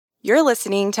You're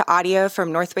listening to audio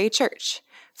from Northway Church.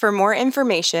 For more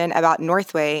information about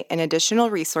Northway and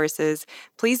additional resources,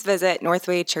 please visit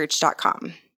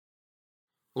northwaychurch.com.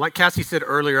 Like Cassie said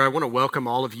earlier, I want to welcome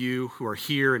all of you who are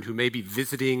here and who may be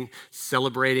visiting,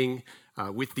 celebrating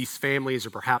with these families, or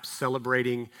perhaps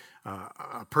celebrating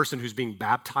a person who's being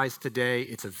baptized today.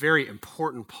 It's a very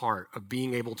important part of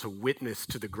being able to witness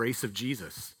to the grace of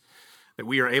Jesus, that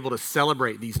we are able to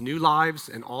celebrate these new lives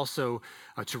and also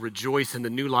to rejoice in the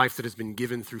new life that has been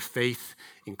given through faith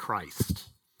in Christ.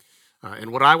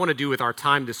 And what I want to do with our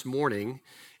time this morning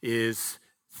is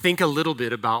think a little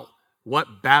bit about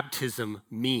what baptism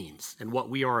means and what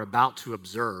we are about to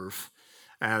observe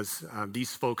as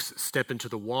these folks step into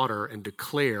the water and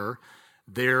declare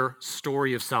their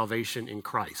story of salvation in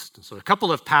Christ. So a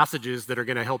couple of passages that are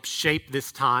going to help shape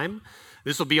this time.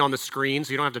 This will be on the screen,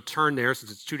 so you don't have to turn there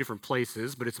since it's two different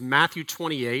places, but it's Matthew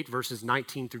 28, verses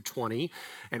 19 through 20,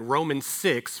 and Romans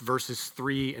 6, verses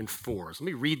 3 and 4. So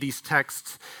let me read these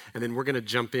texts, and then we're going to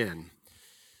jump in.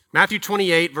 Matthew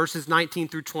 28, verses 19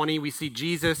 through 20, we see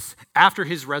Jesus, after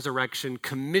his resurrection,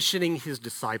 commissioning his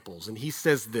disciples, and he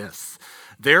says this,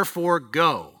 "Therefore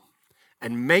go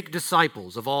and make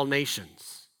disciples of all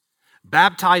nations,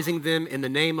 baptizing them in the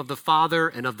name of the Father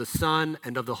and of the Son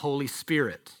and of the Holy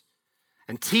Spirit,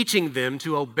 and teaching them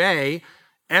to obey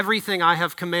everything I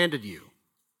have commanded you.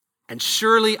 And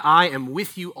surely I am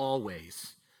with you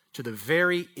always to the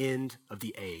very end of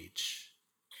the age."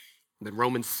 And then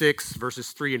Romans 6,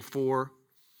 verses 3 and 4.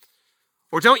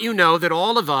 "Or don't you know that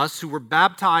all of us who were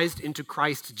baptized into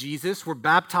Christ Jesus were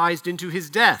baptized into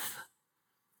his death?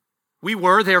 We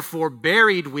were therefore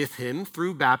buried with him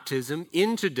through baptism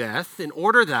into death, in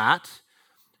order that,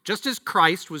 just as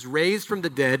Christ was raised from the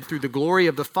dead through the glory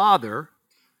of the Father,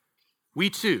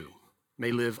 we too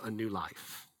may live a new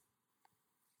life."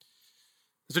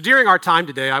 So during our time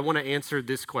today, I want to answer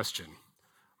this question.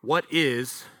 What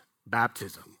is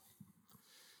baptism?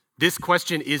 This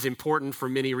question is important for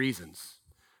many reasons.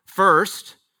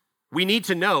 First, we need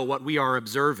to know what we are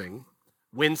observing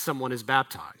when someone is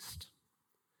baptized.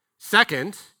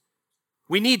 Second,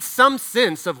 we need some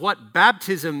sense of what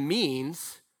baptism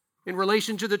means in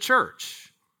relation to the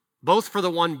church, both for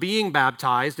the one being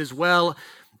baptized as well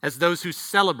as those who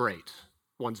celebrate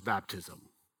one's baptism.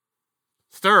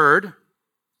 Third,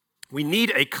 we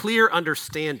need a clear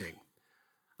understanding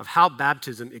of how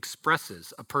baptism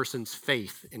expresses a person's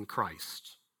faith in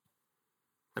Christ.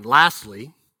 And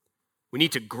lastly, we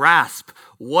need to grasp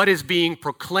what is being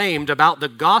proclaimed about the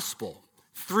gospel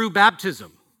through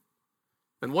baptism,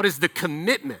 and what is the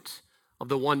commitment of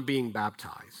the one being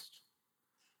baptized.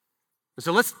 And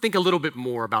so let's think a little bit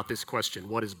more about this question,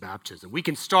 what is baptism? We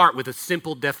can start with a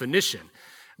simple definition.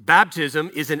 Baptism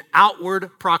is an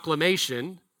outward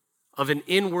proclamation of an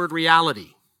inward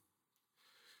reality.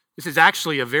 This is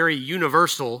actually a very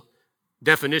universal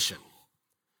definition.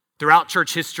 Throughout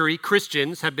church history,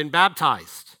 Christians have been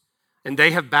baptized, and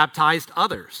they have baptized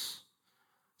others.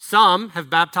 Some have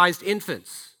baptized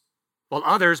infants, while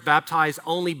others baptize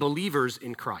only believers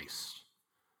in Christ.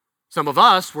 Some of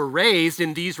us were raised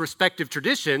in these respective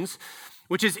traditions,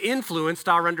 which has influenced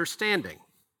our understanding.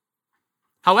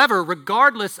 However,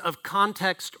 regardless of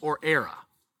context or era,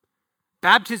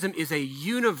 baptism is a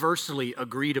universally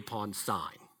agreed upon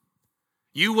sign.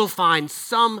 You will find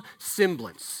some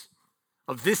semblance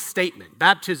of this statement.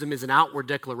 Baptism is an outward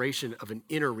declaration of an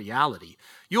inner reality.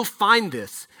 You'll find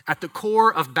this at the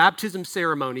core of baptism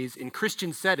ceremonies in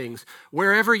Christian settings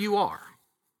wherever you are.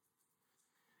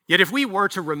 Yet if we were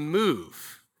to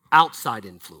remove outside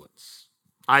influence,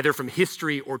 either from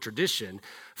history or tradition,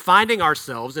 finding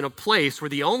ourselves in a place where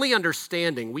the only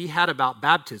understanding we had about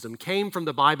baptism came from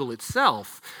the Bible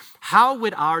itself, how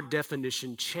would our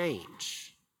definition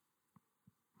change?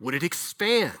 Would it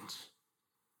expand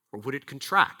or would it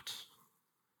contract?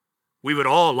 We would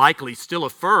all likely still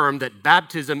affirm that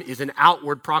baptism is an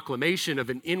outward proclamation of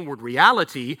an inward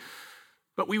reality,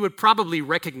 but we would probably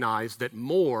recognize that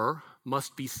more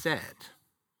must be said.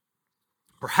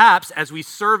 Perhaps as we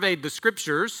surveyed the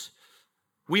scriptures,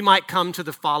 we might come to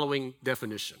the following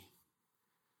definition.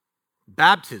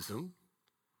 Baptism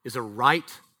is a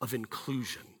rite of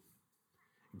inclusion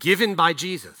given by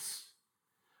Jesus,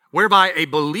 whereby a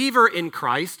believer in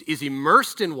Christ is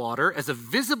immersed in water as a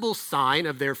visible sign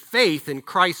of their faith in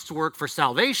Christ's work for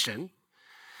salvation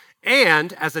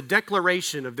and as a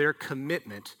declaration of their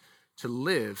commitment to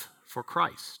live for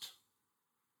Christ.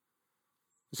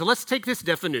 So let's take this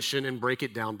definition and break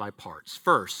it down by parts.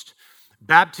 First,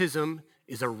 baptism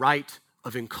is a rite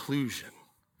of inclusion.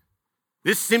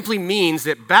 This simply means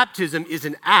that baptism is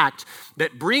an act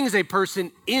that brings a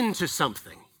person into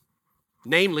something,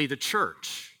 namely the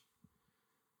church.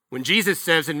 When Jesus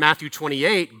says in Matthew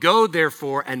 28, "Go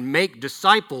therefore and make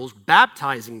disciples,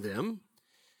 baptizing them,"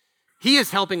 he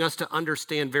is helping us to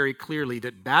understand very clearly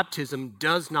that baptism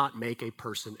does not make a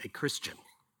person a Christian.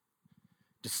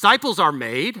 Disciples are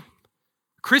made,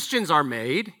 Christians are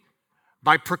made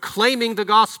by proclaiming the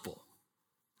gospel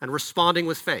and responding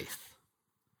with faith.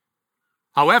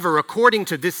 However, according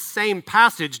to this same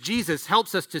passage, Jesus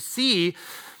helps us to see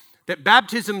that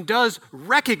baptism does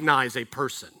recognize a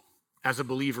person as a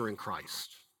believer in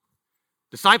Christ.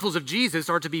 Disciples of Jesus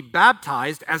are to be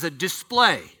baptized as a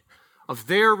display of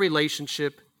their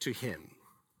relationship to him.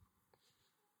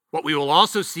 What we will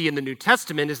also see in the New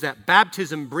Testament is that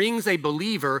baptism brings a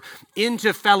believer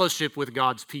into fellowship with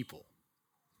God's people.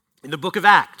 In the book of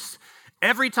Acts,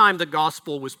 every time the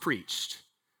gospel was preached,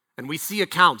 and we see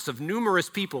accounts of numerous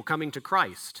people coming to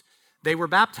Christ, they were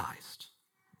baptized,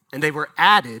 and they were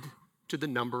added to the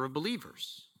number of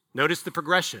believers. Notice the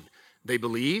progression. They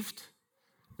believed,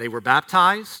 they were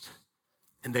baptized,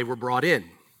 and they were brought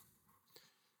in.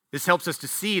 This helps us to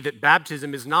see that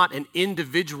baptism is not an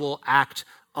individual act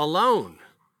alone.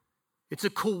 It's a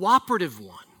cooperative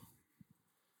one.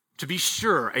 To be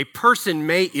sure, a person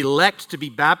may elect to be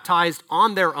baptized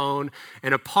on their own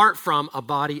and apart from a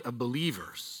body of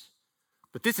believers.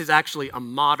 But this is actually a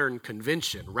modern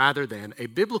convention rather than a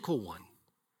biblical one.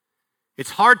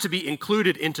 It's hard to be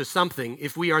included into something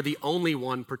if we are the only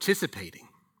one participating.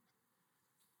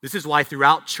 This is why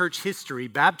throughout church history,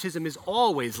 baptism is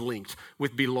always linked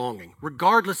with belonging,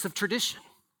 regardless of tradition.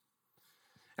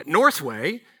 At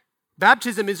Northway,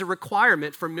 baptism is a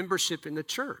requirement for membership in the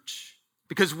church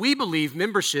because we believe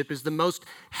membership is the most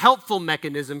helpful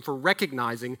mechanism for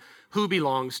recognizing who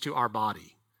belongs to our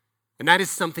body. And that is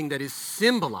something that is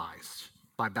symbolized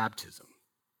by baptism.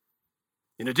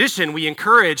 In addition, we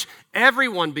encourage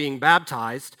everyone being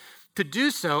baptized to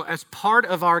do so as part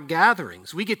of our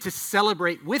gatherings. We get to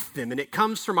celebrate with them, and it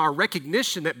comes from our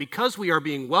recognition that because we are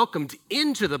being welcomed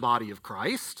into the body of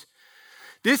Christ,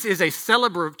 this is a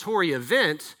celebratory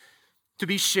event to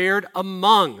be shared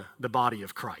among the body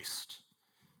of Christ.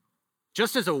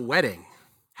 Just as a wedding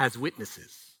has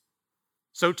witnesses,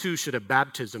 so too should a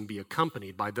baptism be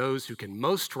accompanied by those who can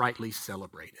most rightly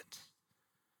celebrate it.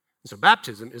 And so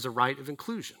baptism is a rite of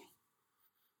inclusion.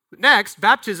 But next,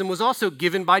 baptism was also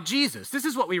given by Jesus. This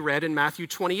is what we read in Matthew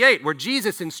 28, where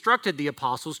Jesus instructed the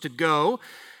apostles to go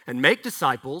and make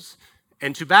disciples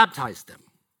and to baptize them.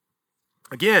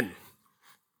 Again,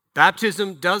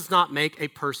 baptism does not make a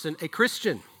person a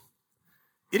Christian.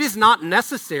 It is not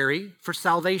necessary for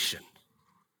salvation.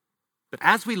 But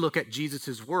as we look at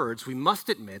Jesus' words, we must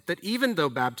admit that even though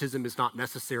baptism is not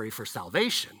necessary for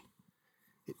salvation,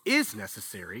 it is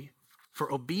necessary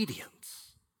for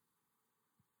obedience.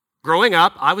 Growing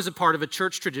up, I was a part of a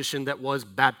church tradition that was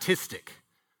Baptistic,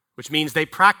 which means they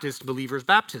practiced believers'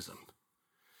 baptism.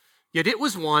 Yet it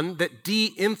was one that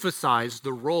de-emphasized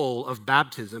the role of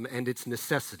baptism and its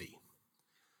necessity.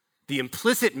 The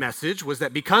implicit message was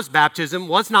that because baptism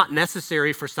was not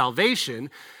necessary for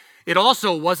salvation, it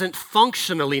also wasn't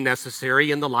functionally necessary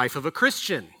in the life of a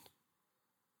Christian.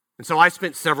 And so I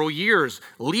spent several years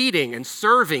leading and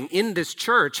serving in this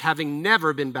church, having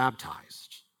never been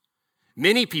baptized.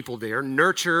 Many people there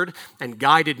nurtured and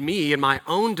guided me in my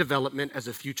own development as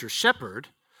a future shepherd,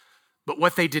 but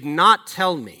what they did not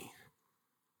tell me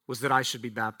was that I should be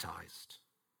baptized.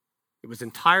 It was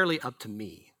entirely up to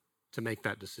me to make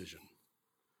that decision.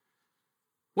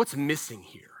 What's missing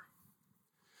here?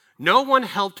 No one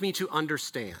helped me to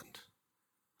understand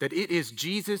that it is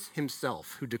Jesus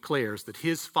himself who declares that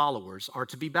his followers are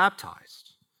to be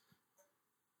baptized.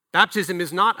 Baptism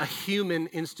is not a human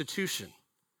institution,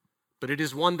 but it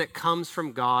is one that comes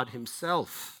from God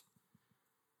himself.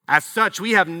 As such,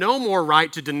 we have no more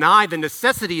right to deny the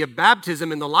necessity of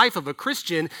baptism in the life of a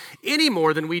Christian any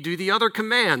more than we do the other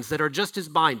commands that are just as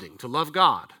binding: to love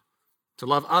God, to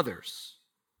love others,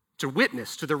 to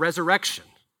witness to the resurrection,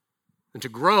 and to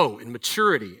grow in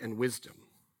maturity and wisdom.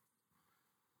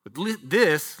 But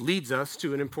this leads us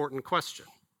to an important question.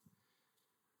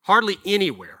 Hardly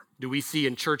anywhere do we see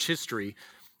in church history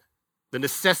the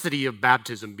necessity of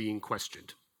baptism being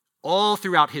questioned. All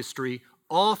throughout history,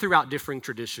 all throughout differing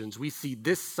traditions, we see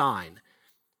this sign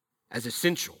as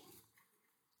essential.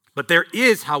 But there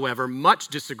is, however, much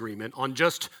disagreement on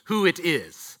just who it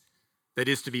is that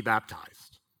is to be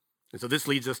baptized. And so this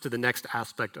leads us to the next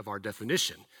aspect of our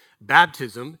definition.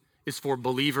 Baptism is for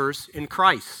believers in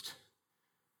Christ.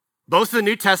 Both the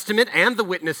New Testament and the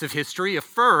witness of history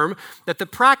affirm that the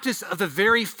practice of the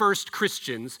very first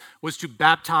Christians was to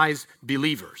baptize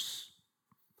believers.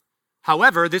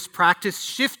 However, this practice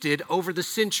shifted over the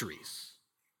centuries,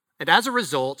 And as a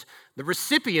result, the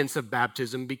recipients of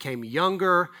baptism became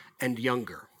younger and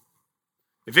younger.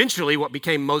 Eventually, what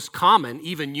became most common,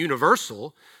 even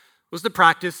universal, was the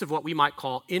practice of what we might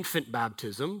call infant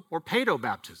baptism or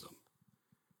paedobaptism.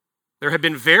 There have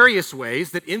been various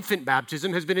ways that infant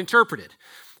baptism has been interpreted.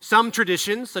 Some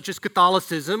traditions, such as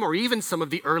Catholicism or even some of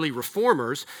the early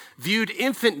reformers, viewed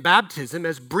infant baptism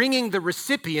as bringing the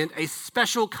recipient a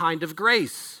special kind of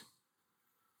grace.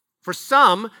 For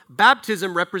some,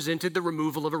 baptism represented the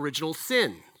removal of original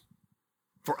sin.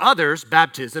 For others,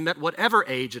 baptism, at whatever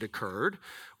age it occurred,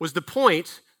 was the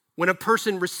point when a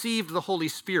person received the Holy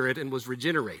Spirit and was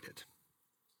regenerated.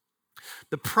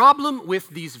 The problem with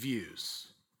these views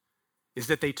is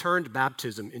that they turned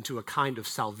baptism into a kind of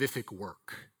salvific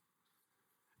work.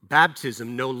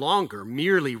 Baptism no longer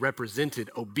merely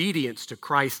represented obedience to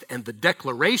Christ and the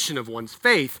declaration of one's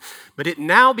faith, but it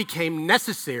now became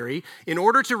necessary in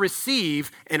order to receive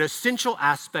an essential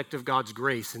aspect of God's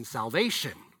grace and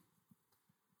salvation.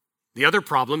 The other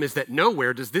problem is that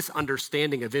nowhere does this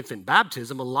understanding of infant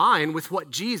baptism align with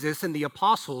what Jesus and the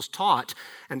apostles taught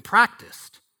and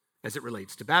practiced as it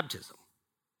relates to baptism.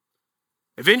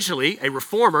 Eventually, a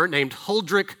reformer named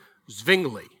Huldrych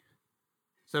Zwingli,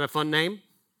 is that a fun name?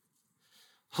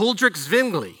 Huldrych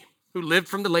Zwingli, who lived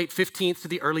from the late 15th to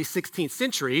the early 16th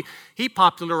century, he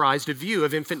popularized a view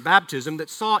of infant baptism that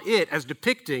saw it as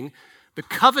depicting the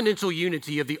covenantal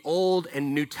unity of the Old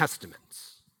and New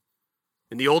Testaments.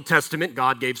 In the Old Testament,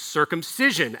 God gave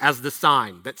circumcision as the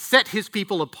sign that set his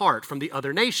people apart from the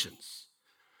other nations.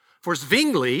 For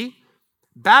Zwingli,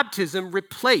 baptism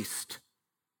replaced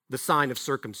the sign of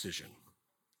circumcision,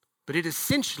 but it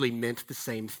essentially meant the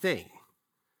same thing.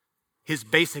 His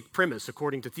basic premise,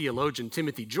 according to theologian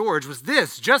Timothy George, was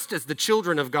this: just as the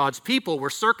children of God's people were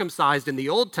circumcised in the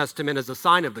Old Testament as a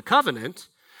sign of the covenant,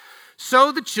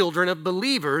 so the children of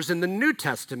believers in the New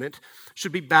Testament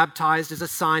should be baptized as a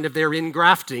sign of their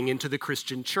ingrafting into the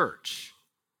Christian church.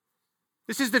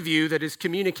 This is the view that is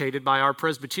communicated by our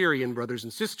Presbyterian brothers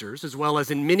and sisters, as well as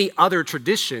in many other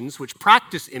traditions which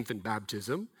practice infant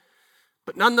baptism,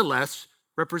 but nonetheless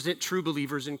represent true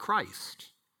believers in Christ.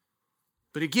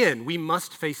 But again, we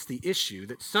must face the issue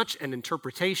that such an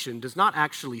interpretation does not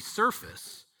actually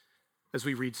surface as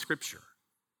we read Scripture.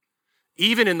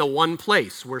 Even in the one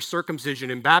place where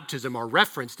circumcision and baptism are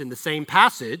referenced in the same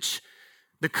passage,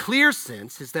 the clear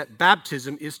sense is that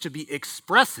baptism is to be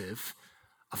expressive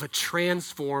of a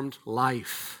transformed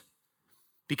life,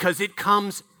 because it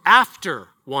comes after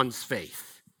one's faith.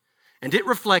 And it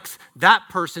reflects that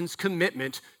person's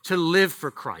commitment to live for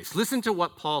Christ. Listen to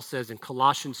what Paul says in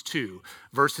Colossians 2,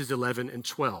 verses 11 and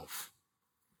 12.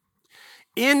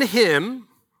 In him,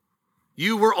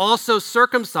 you were also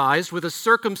circumcised with a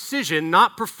circumcision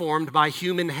not performed by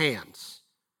human hands.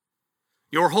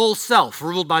 Your whole self,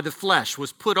 ruled by the flesh,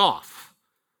 was put off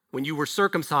when you were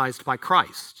circumcised by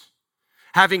Christ,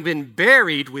 having been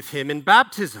buried with him in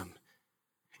baptism,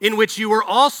 in which you were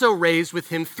also raised with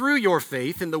him through your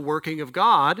faith in the working of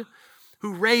God,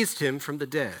 who raised him from the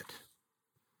dead.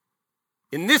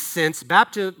 In this sense,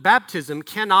 baptism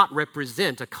cannot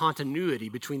represent a continuity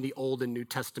between the Old and New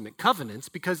Testament covenants,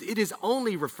 because it is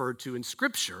only referred to in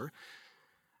Scripture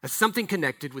as something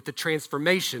connected with the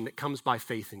transformation that comes by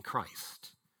faith in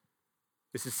Christ.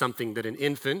 This is something that an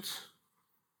infant,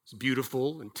 as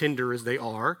beautiful and tender as they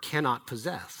are, cannot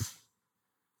possess.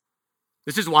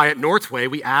 This is why at Northway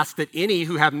we ask that any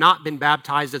who have not been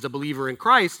baptized as a believer in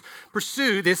Christ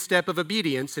pursue this step of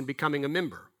obedience in becoming a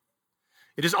member.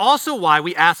 It is also why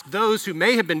we ask those who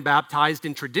may have been baptized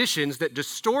in traditions that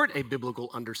distort a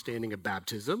biblical understanding of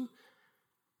baptism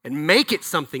and make it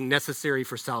something necessary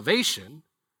for salvation.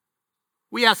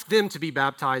 We ask them to be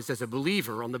baptized as a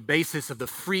believer on the basis of the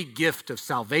free gift of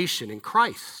salvation in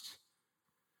Christ.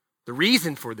 The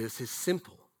reason for this is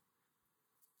simple.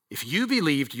 If you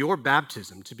believed your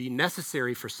baptism to be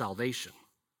necessary for salvation,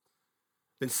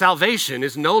 then salvation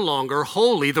is no longer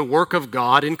wholly the work of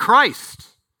God in Christ.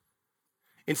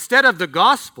 Instead of the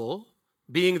gospel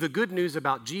being the good news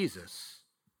about Jesus,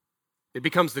 it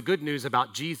becomes the good news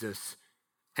about Jesus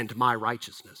and my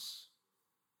righteousness.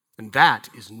 And that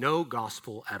is no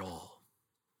gospel at all.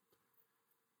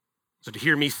 So to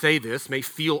hear me say this may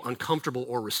feel uncomfortable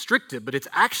or restrictive, but it's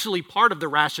actually part of the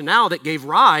rationale that gave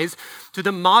rise to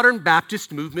the modern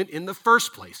Baptist movement in the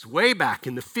first place, way back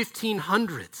in the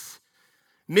 1500s.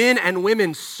 Men and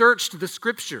women searched the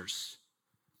Scriptures,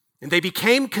 and they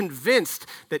became convinced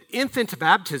that infant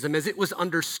baptism, as it was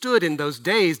understood in those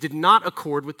days, did not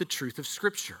accord with the truth of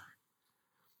Scripture.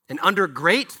 And under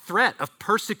great threat of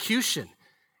persecution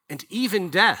and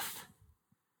even death,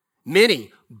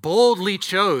 Many boldly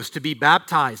chose to be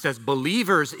baptized as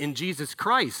believers in Jesus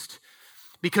Christ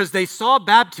because they saw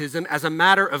baptism as a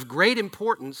matter of great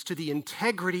importance to the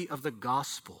integrity of the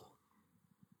gospel.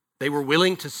 They were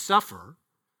willing to suffer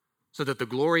so that the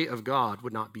glory of God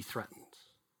would not be threatened.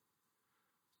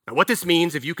 Now, what this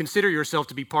means, if you consider yourself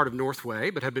to be part of Northway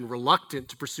but have been reluctant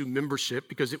to pursue membership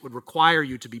because it would require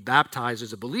you to be baptized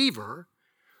as a believer,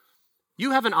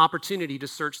 you have an opportunity to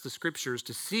search the scriptures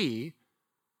to see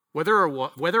whether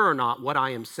or not what I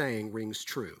am saying rings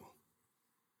true.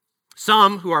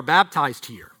 Some who are baptized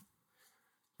here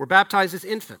were baptized as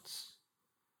infants,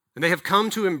 and they have come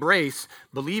to embrace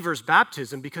believers'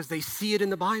 baptism because they see it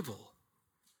in the Bible.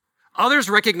 Others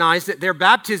recognize that their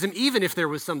baptism, even if there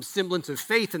was some semblance of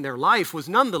faith in their life, was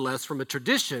nonetheless from a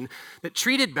tradition that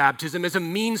treated baptism as a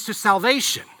means to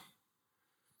salvation.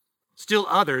 Still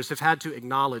others have had to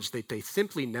acknowledge that they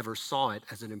simply never saw it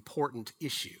as an important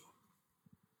issue.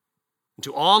 And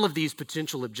to all of these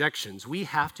potential objections, we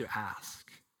have to ask,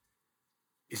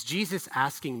 is Jesus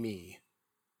asking me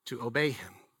to obey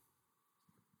him?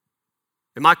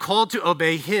 Am I called to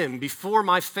obey him before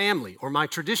my family or my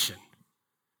tradition?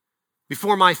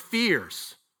 Before my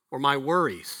fears or my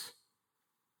worries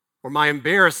or my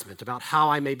embarrassment about how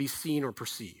I may be seen or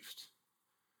perceived?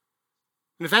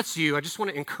 And if that's you, I just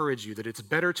want to encourage you that it's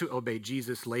better to obey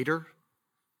Jesus later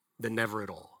than never at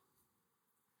all.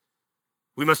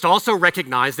 We must also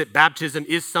recognize that baptism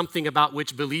is something about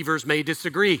which believers may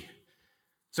disagree.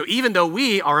 So even though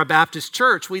we are a Baptist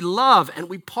church, we love and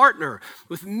we partner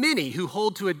with many who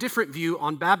hold to a different view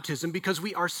on baptism because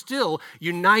we are still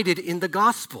united in the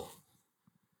gospel.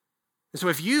 And so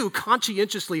if you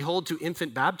conscientiously hold to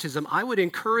infant baptism, I would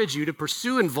encourage you to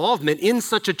pursue involvement in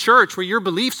such a church where your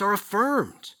beliefs are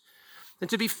affirmed and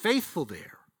to be faithful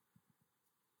there.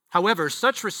 However,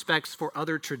 such respects for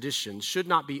other traditions should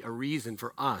not be a reason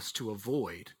for us to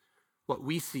avoid what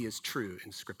we see as true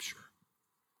in Scripture.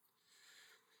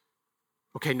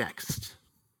 Okay, next.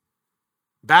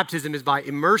 Baptism is by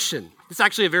immersion. It's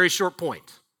actually a very short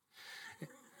point.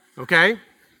 Okay?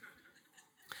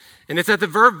 And it's that the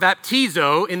verb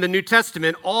baptizo in the New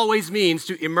Testament always means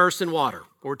to immerse in water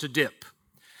or to dip.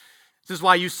 This is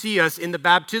why you see us in the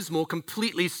baptismal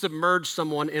completely submerge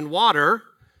someone in water.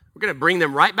 We're going to bring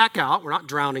them right back out. We're not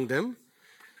drowning them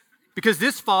because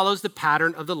this follows the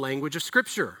pattern of the language of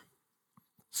Scripture.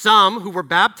 Some who were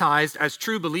baptized as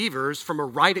true believers from a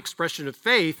right expression of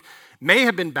faith may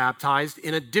have been baptized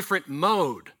in a different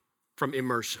mode from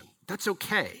immersion. That's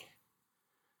okay.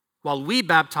 While we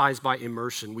baptize by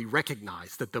immersion, we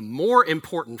recognize that the more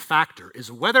important factor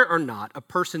is whether or not a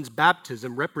person's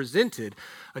baptism represented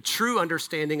a true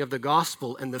understanding of the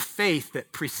gospel and the faith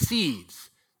that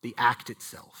precedes the act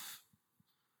itself.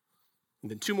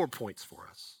 And then 2 more points for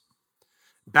us.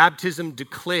 Baptism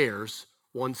declares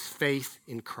one's faith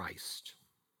in Christ.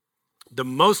 The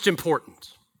most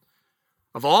important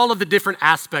of all of the different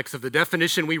aspects of the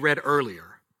definition we read earlier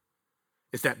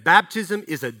is that baptism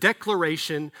is a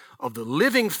declaration of the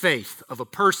living faith of a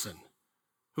person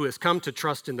who has come to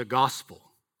trust in the gospel,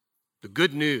 the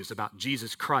good news about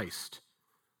Jesus Christ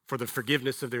for the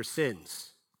forgiveness of their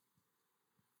sins.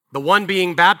 The one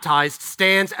being baptized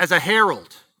stands as a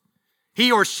herald. He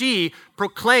or she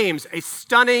proclaims a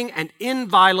stunning and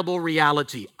inviolable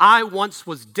reality. I once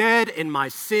was dead in my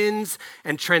sins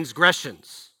and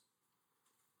transgressions,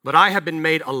 but I have been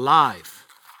made alive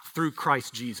through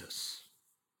Christ Jesus.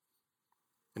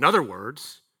 In other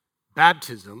words,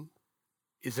 baptism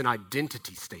is an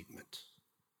identity statement.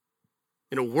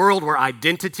 In a world where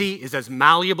identity is as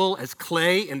malleable as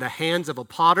clay in the hands of a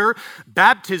potter,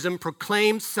 baptism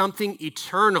proclaims something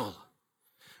eternal.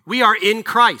 We are in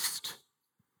Christ,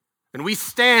 and we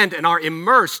stand and are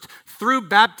immersed through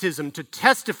baptism to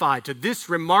testify to this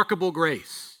remarkable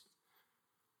grace.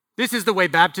 This is the way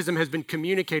baptism has been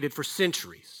communicated for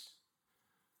centuries.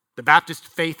 The Baptist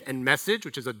faith and message,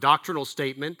 which is a doctrinal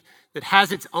statement that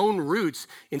has its own roots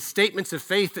in statements of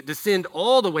faith that descend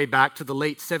all the way back to the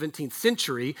late 17th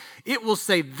century, it will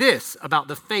say this about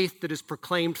the faith that is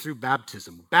proclaimed through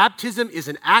baptism. Baptism is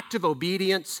an act of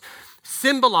obedience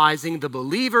symbolizing the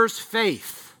believer's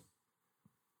faith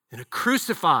in a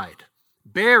crucified,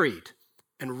 buried,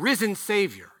 and risen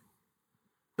Savior.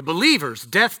 The believer's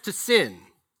death to sin,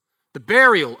 the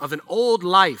burial of an old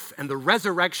life, and the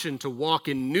resurrection to walk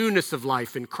in newness of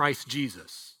life in Christ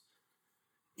Jesus.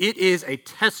 It is a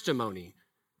testimony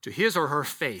to his or her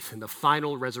faith in the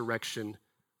final resurrection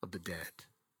of the dead.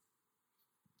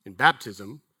 In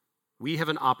baptism, we have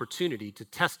an opportunity to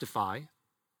testify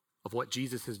of what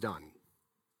Jesus has done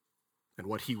and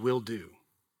what he will do.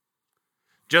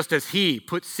 Just as he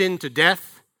put sin to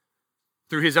death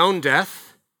through his own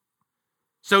death,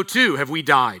 so too have we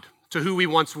died to who we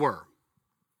once were.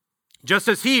 Just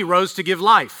as he rose to give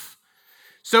life,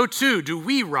 so too do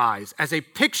we rise as a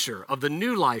picture of the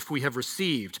new life we have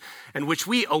received and which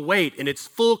we await in its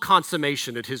full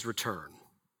consummation at his return.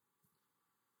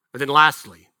 And then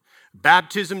lastly,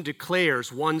 baptism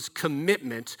declares one's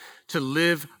commitment to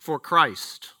live for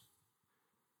Christ.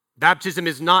 Baptism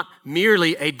is not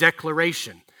merely a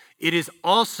declaration, it is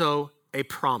also a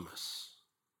promise.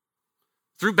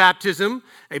 Through baptism,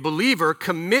 a believer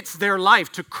commits their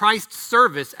life to Christ's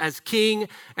service as King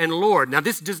and Lord. Now,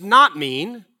 this does not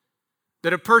mean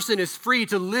that a person is free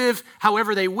to live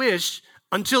however they wish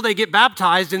until they get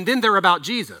baptized and then they're about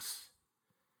Jesus.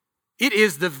 It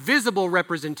is the visible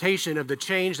representation of the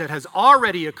change that has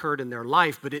already occurred in their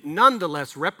life, but it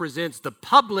nonetheless represents the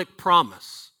public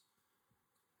promise.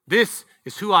 This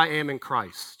is who I am in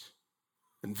Christ,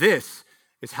 and this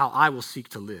is how I will seek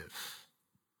to live.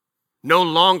 No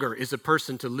longer is a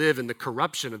person to live in the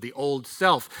corruption of the old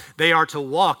self. They are to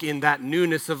walk in that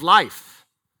newness of life.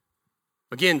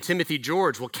 Again, Timothy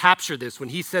George will capture this when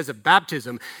he says of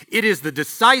baptism, it is the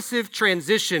decisive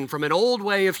transition from an old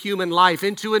way of human life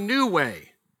into a new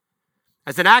way,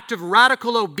 as an act of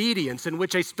radical obedience in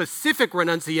which a specific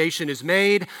renunciation is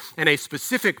made and a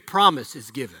specific promise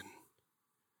is given.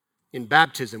 In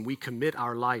baptism, we commit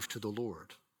our life to the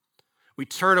Lord. We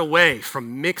turn away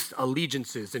from mixed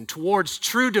allegiances and towards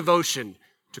true devotion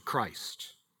to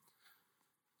Christ.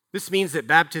 This means that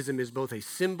baptism is both a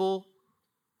symbol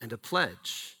and a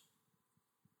pledge.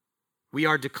 We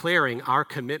are declaring our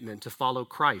commitment to follow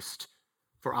Christ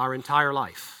for our entire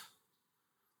life.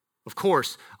 Of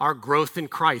course, our growth in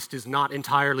Christ is not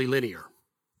entirely linear.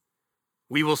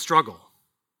 We will struggle,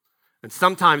 and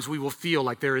sometimes we will feel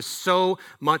like there is so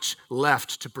much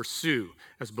left to pursue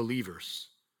as believers.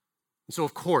 So,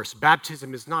 of course,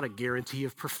 baptism is not a guarantee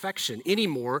of perfection any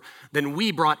more than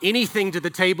we brought anything to the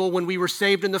table when we were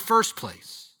saved in the first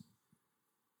place.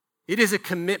 It is a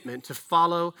commitment to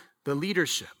follow the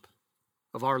leadership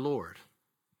of our Lord.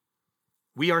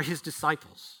 We are his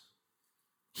disciples.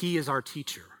 He is our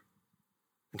teacher,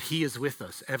 and he is with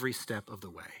us every step of the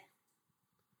way.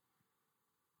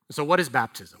 So what is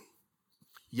baptism?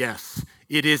 Yes,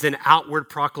 it is an outward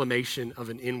proclamation of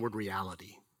an inward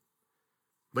reality.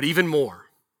 But even more,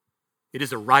 it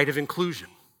is a rite of inclusion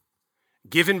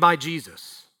given by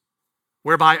Jesus,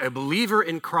 whereby a believer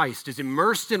in Christ is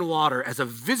immersed in water as a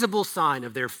visible sign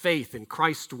of their faith in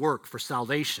Christ's work for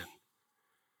salvation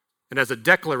and as a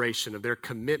declaration of their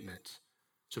commitment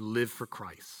to live for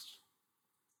Christ.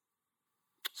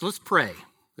 So let's pray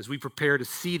as we prepare to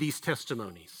see these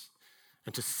testimonies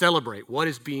and to celebrate what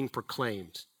is being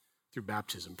proclaimed through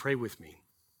baptism. Pray with me.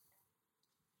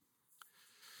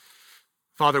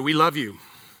 Father, we love you,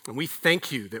 and we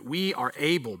thank you that we are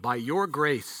able, by your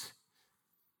grace,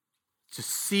 to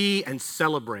see and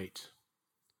celebrate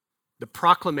the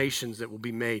proclamations that will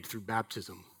be made through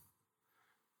baptism.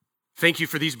 Thank you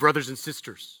for these brothers and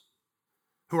sisters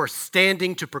who are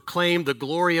standing to proclaim the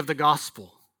glory of the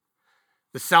gospel,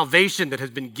 the salvation that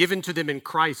has been given to them in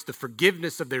Christ, the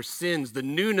forgiveness of their sins, the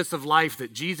newness of life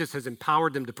that Jesus has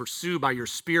empowered them to pursue by your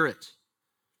Spirit.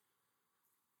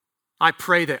 I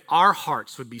pray that our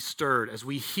hearts would be stirred as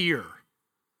we hear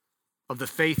of the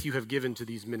faith you have given to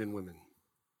these men and women,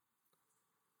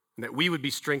 and that we would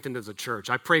be strengthened as a church.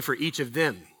 I pray for each of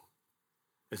them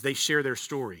as they share their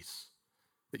stories,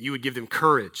 that you would give them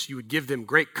courage, you would give them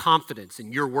great confidence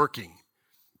in your working.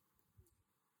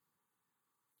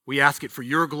 We ask it for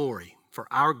your glory, for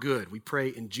our good. We pray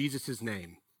in Jesus'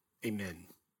 name, amen.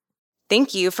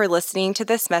 Thank you for listening to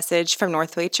this message from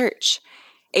Northway Church.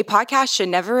 A podcast should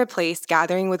never replace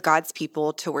gathering with God's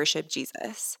people to worship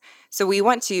Jesus. So we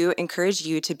want to encourage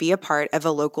you to be a part of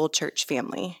a local church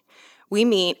family. We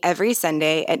meet every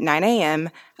Sunday at 9 a.m.,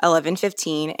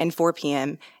 11:15, and 4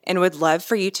 p.m., and would love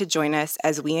for you to join us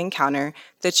as we encounter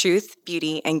the truth,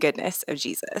 beauty, and goodness of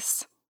Jesus.